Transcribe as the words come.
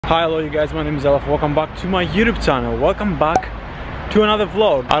Hi, hello you guys, my name is Elefv. Welcome back to my YouTube channel. Welcome back to another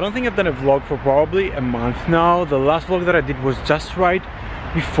vlog. I don't think I've done a vlog for probably a month now. The last vlog that I did was just right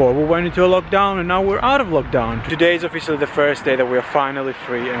before we went into a lockdown, and now we're out of lockdown. Today is officially the first day that we are finally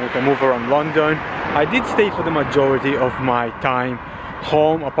free and we can move around London. I did stay for the majority of my time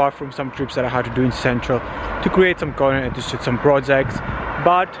home, apart from some trips that I had to do in Central to create some content and to shoot some projects.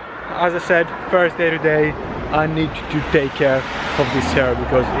 But as I said, first day today, I need to take care of this hair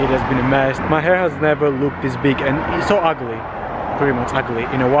because it has been a mess. My hair has never looked this big and it's so ugly, pretty much ugly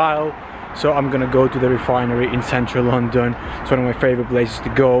in a while. So I'm gonna go to the refinery in central London. It's one of my favorite places to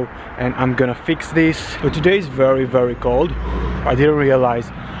go, and I'm gonna fix this. But today is very, very cold. I didn't realize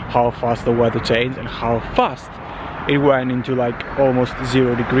how fast the weather changed and how fast it went into like almost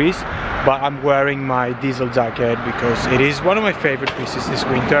 0 degrees. But I'm wearing my diesel jacket because it is one of my favorite pieces this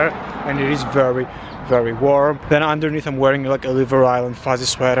winter, and it is very, very warm. Then underneath I'm wearing like a Elefv Island fuzzy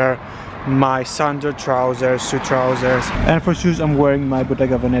sweater, my sandal trousers, suit trousers, and for shoes I'm wearing my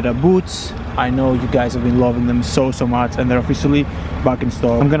Bottega Veneta boots. I know you guys have been loving them so much, and they're officially back in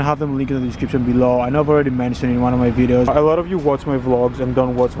stock. I'm gonna have them linked in the description below. I know I've already mentioned in one of my videos. A lot of you watch my vlogs and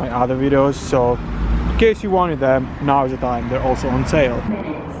don't watch my other videos, so in case you wanted them, now is the time. They're also on sale.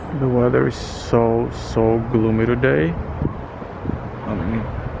 The weather is so gloomy today. I mean,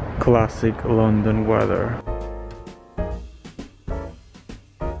 classic London weather.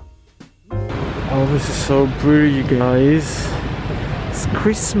 Oh, this is so pretty, you guys. It's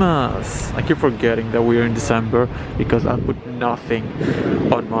Christmas. I keep forgetting that we are in December because I put nothing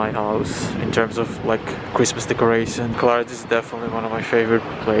on my house in terms of like Christmas decoration. Clarence is definitely one of my favorite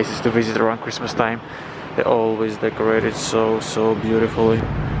places to visit around Christmas time. They always decorate it so beautifully.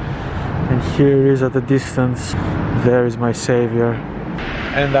 And here is at the distance, there is my savior.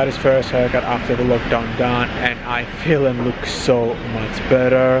 And that is first haircut after the lockdown done, and I feel and look so much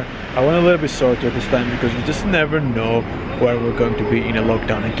better. I went a little bit shorter this time because you just never know where we're going to be in a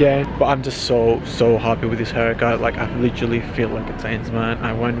lockdown again. But I'm just so happy with this haircut. Like, I literally feel like a saint, man.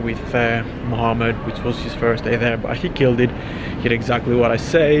 I went with Mohammed, which was his first day there, but he killed it. He did exactly what I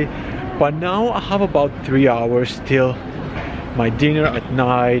say. But now I have about 3 hours till my dinner at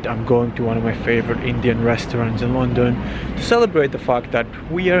night. I'm going to one of my favorite Indian restaurants in London to celebrate the fact that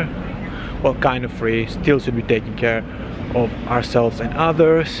we are, well, kind of free. Still should be taking care of ourselves and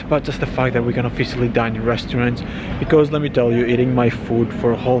others, but just the fact that we can officially dine in restaurants, because let me tell you, eating my food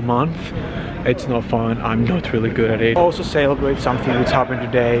for a whole month, it's not fun. I'm not really good at it. Also celebrate something which happened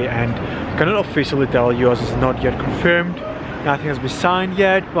today, and I cannot officially tell you as it's not yet confirmed. Nothing has been signed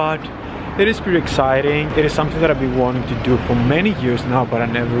yet, but it is pretty exciting. It is something that I've been wanting to do for many years now, but I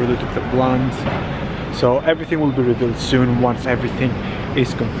never really took the plunge. So everything will be revealed soon once everything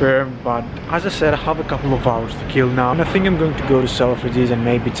is confirmed. But as I said, I have a couple of hours to kill now, and I think I'm going to go to Elefv and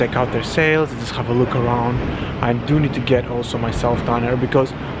maybe check out their sales and just have a look around. I do need to get also my self-tanner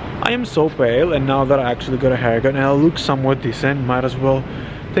because I am so pale, and now that I actually got a haircut and I look somewhat decent, might as well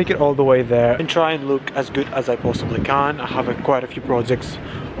take it all the way there and try and look as good as I possibly can. I have quite a few projects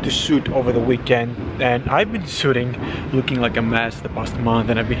to shoot over the weekend, and I've been shooting looking like a mess the past month,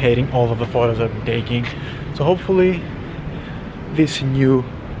 and I've been hating all of the photos I've been taking. So hopefully this new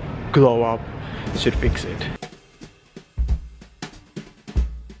glow up should fix it.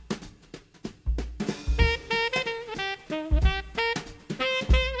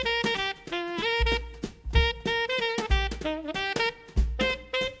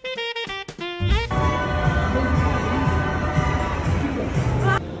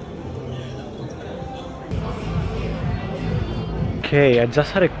 Okay, I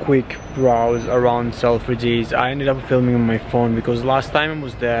just had a quick browse around Elefv. I ended up filming on my phone because last time I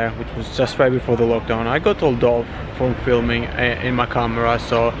was there, which was just right before the lockdown, I got told off from filming in my camera,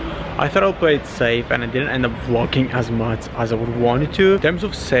 so I thought I'll play it safe, and I didn't end up vlogging as much as I would want to. In terms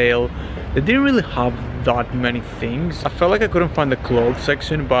of sale, they didn't really have that many things. I felt like I couldn't find the clothes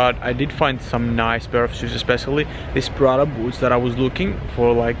section, but I did find some nice pair of shoes, especially these Prada boots that I was looking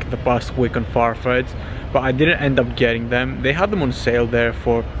for like the past week on Farfetch, but I didn't end up getting them. They had them on sale there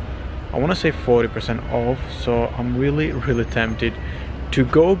for, I want to say 40% off, so I'm really tempted to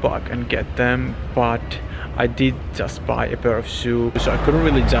go back and get them, but I did just buy a pair of shoes, so I couldn't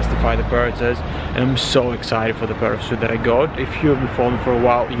really justify the purchase, and I'm so excited for the pair of shoes that I got. If you have been following for a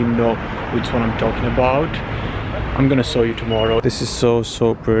while, you know which one I'm talking about. I'm gonna show you tomorrow. This is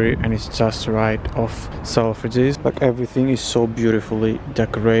so pretty, and it's just right off Selfridges. Like, everything is so beautifully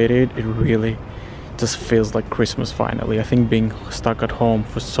decorated. It really just feels like Christmas finally. I think being stuck at home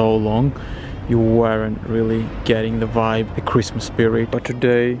for so long, you weren't really getting the vibe, the Christmas spirit, but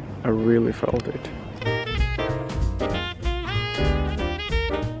today I really felt it.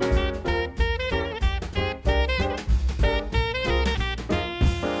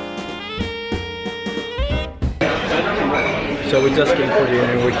 So we just came for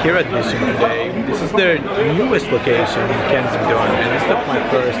dinner. We're here at Vision today. This is their newest location in Kensington, and it's not my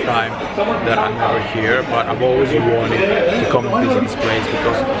first time that I'm over here, but I've always wanted to come and visit this place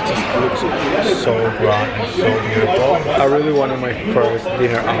because it just looks so grand and so beautiful. I really wanted my first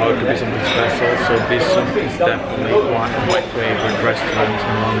dinner out to be something special, so this is definitely one of my favorite restaurants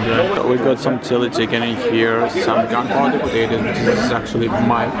in London. We got some chili chicken in here, some gunpowder potatoes, which is actually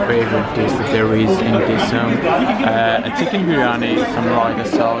my favorite dish that there is in this a chicken biryani, some raita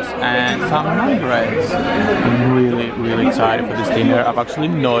sauce, and some naan breads. I'm really excited for this dinner. I've actually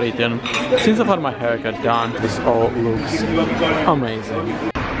not eaten since I've had my haircut done. This all looks amazing.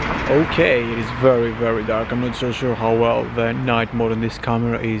 Okay, it is very dark. I'm not so sure how well the night mode on this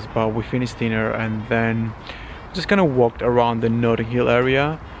camera is, but we finished dinner and then just kind of walked around the Notting Hill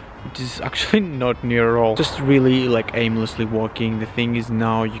area, which is actually not near at all. Just really like aimlessly walking. The thing is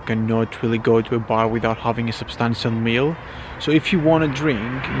now you cannot really go to a bar without having a substantial meal. So if you want a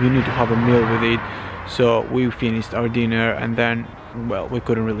drink, you need to have a meal with it. So we finished our dinner and then, well, we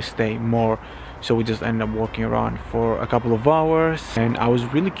couldn't really stay more. So we just ended up walking around for a couple of hours, and I was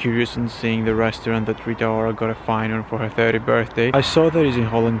really curious on seeing the restaurant that Rita Ora got a fine on for her 30th birthday. I saw that it's in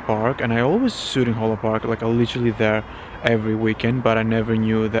Holland Park, and I always shoot in Holland Park, like I'm literally there every weekend, but I never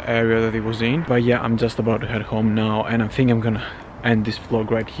knew the area that it was in. But yeah, I'm just about to head home now, and I think I'm gonna end this vlog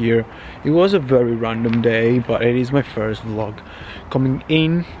right here. It was a very random day, but it is my first vlog coming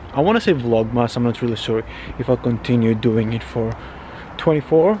in. I want to say Vlogmas. I'm not really sure if I'll continue doing it for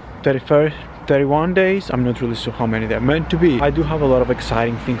 24, 31, 31 days. I'm not really sure how many they're meant to be. I do have a lot of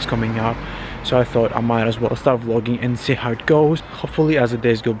exciting things coming up, so I thought I might as well start vlogging and see how it goes. Hopefully as the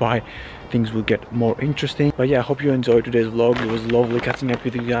days go by, things will get more interesting. But yeah, I hope you enjoyed today's vlog. It was lovely catching up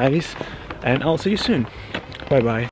with you guys, and I'll see you soon. Bye bye.